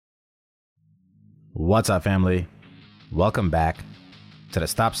What's up, family? Welcome back to the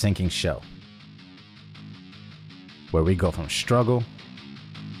Stop Sinking Show, where we go from struggle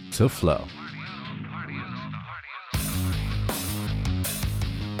to flow.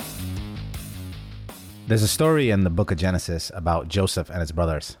 There's a story in the book of Genesis about Joseph and his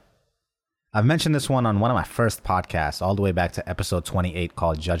brothers. I've mentioned this one on one of my first podcasts all the way back to episode 28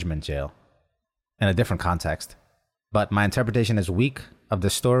 called Judgment Jail in a different context. But my interpretation is weak of the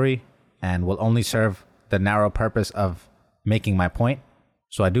story and will only serve the narrow purpose of making my point.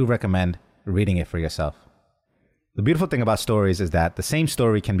 So I do recommend reading it for yourself. The beautiful thing about stories is that the same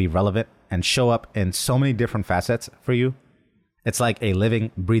story can be relevant and show up in so many different facets for you. It's like a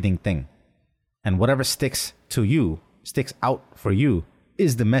living, breathing thing. And whatever sticks out for you,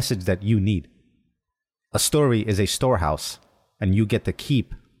 is the message that you need. A story is a storehouse, and you get to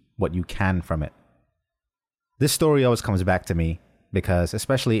keep what you can from it. This story always comes back to me because,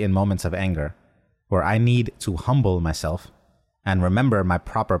 especially in moments of anger, where I need to humble myself and remember my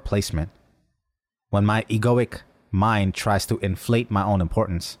proper placement, when my egoic mind tries to inflate my own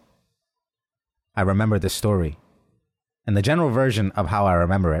importance, I remember this story. And the general version of how I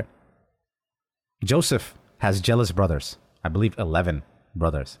remember it, Joseph has jealous brothers, I believe 11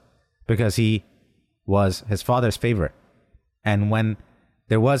 brothers, because he was his father's favorite. And when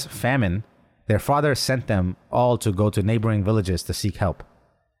there was famine, their father sent them all to go to neighboring villages to seek help.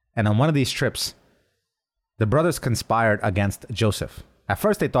 And on one of these trips, the brothers conspired against Joseph. At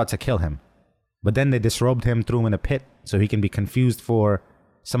first they thought to kill him, but then they disrobed him, threw him in a pit so he can be confused for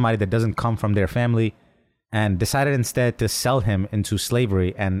somebody that doesn't come from their family, and decided instead to sell him into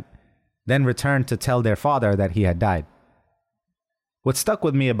slavery and then returned to tell their father that he had died. What stuck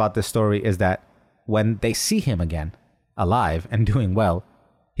with me about this story is that when they see him again, alive and doing well,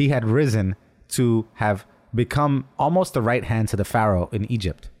 he had risen to have become almost the right hand to the Pharaoh in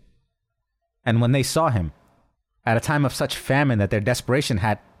Egypt. And when they saw him, at a time of such famine that their desperation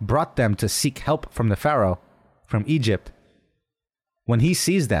had brought them to seek help from the Pharaoh, from Egypt, when he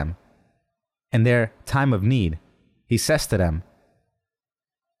sees them in their time of need, he says to them,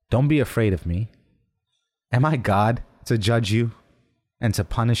 "Don't be afraid of me. Am I God to judge you and to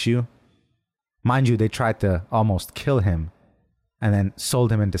punish you?" Mind you, they tried to almost kill him and then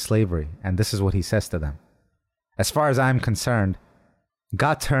sold him into slavery. And this is what he says to them. "As far as I'm concerned,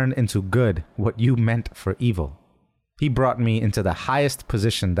 God turned into good what you meant for evil. He brought me into the highest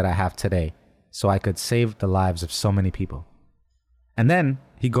position that I have today so I could save the lives of so many people." And then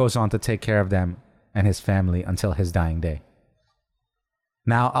he goes on to take care of them and his family until his dying day.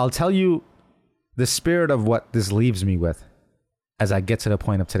 Now, I'll tell you the spirit of what this leaves me with as I get to the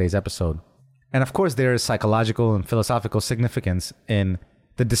point of today's episode. And of course, there is psychological and philosophical significance in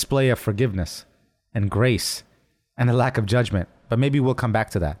the display of forgiveness and grace and a lack of judgment, but maybe we'll come back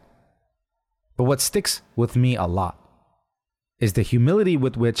to that. But what sticks with me a lot is the humility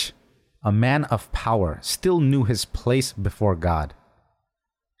with which a man of power still knew his place before God.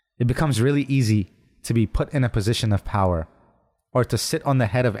 It becomes really easy to be put in a position of power or to sit on the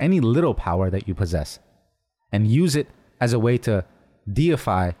head of any little power that you possess and use it as a way to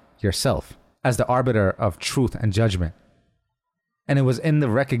deify yourself as the arbiter of truth and judgment. And it was in the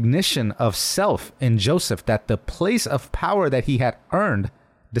recognition of self in Joseph that the place of power that he had earned,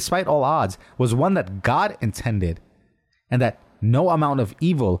 despite all odds, was one that God intended, and that no amount of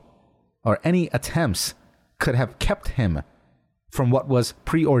evil or any attempts could have kept him from what was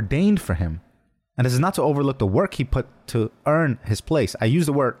preordained for him. And this is not to overlook the work he put to earn his place. I use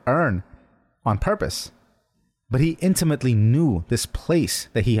the word earn on purpose. But he intimately knew this place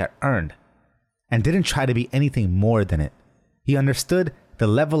that he had earned and didn't try to be anything more than it. He understood the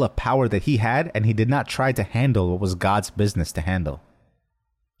level of power that he had, and he did not try to handle what was God's business to handle.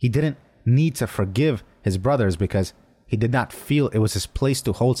 He didn't need to forgive his brothers because he did not feel it was his place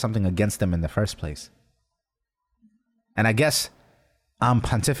to hold something against them in the first place. And I guess I'm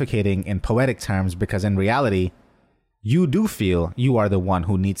pontificating in poetic terms because in reality, you do feel you are the one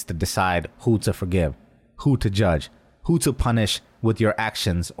who needs to decide who to forgive, who to judge, who to punish with your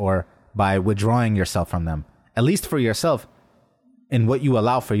actions or by withdrawing yourself from them. At least for yourself, in what you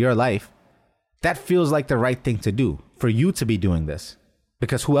allow for your life, that feels like the right thing to do, for you to be doing this,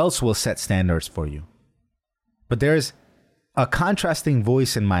 because who else will set standards for you? But there's a contrasting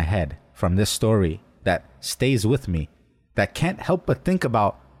voice in my head from this story that stays with me, that can't help but think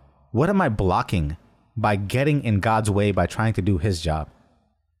about, what am I blocking by getting in God's way by trying to do his job?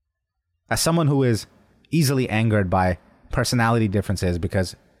 As someone who is easily angered by personality differences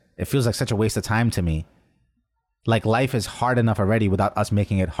because it feels like such a waste of time to me, like life is hard enough already without us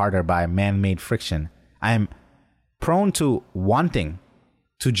making it harder by man-made friction, I am prone to wanting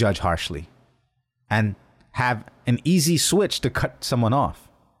to judge harshly and have an easy switch to cut someone off.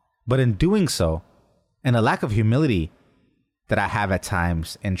 But in doing so, and a lack of humility that I have at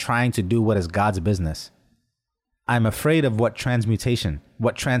times in trying to do what is God's business, I'm afraid of what transmutation,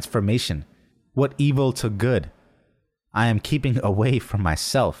 what transformation, what evil to good I am keeping away from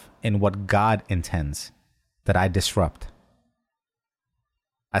myself in what God intends that I disrupt.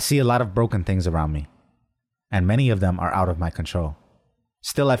 I see a lot of broken things around me, and many of them are out of my control.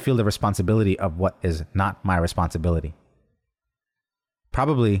 Still, I feel the responsibility of what is not my responsibility.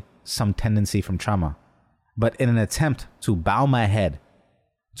 Probably some tendency from trauma, but in an attempt to bow my head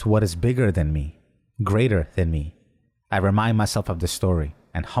to what is bigger than me, greater than me, I remind myself of this story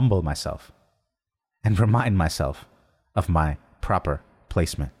and humble myself and remind myself of my proper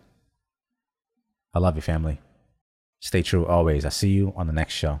placement. I love you, family. Stay true always. I'll see you on the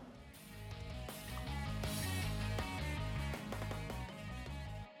next show.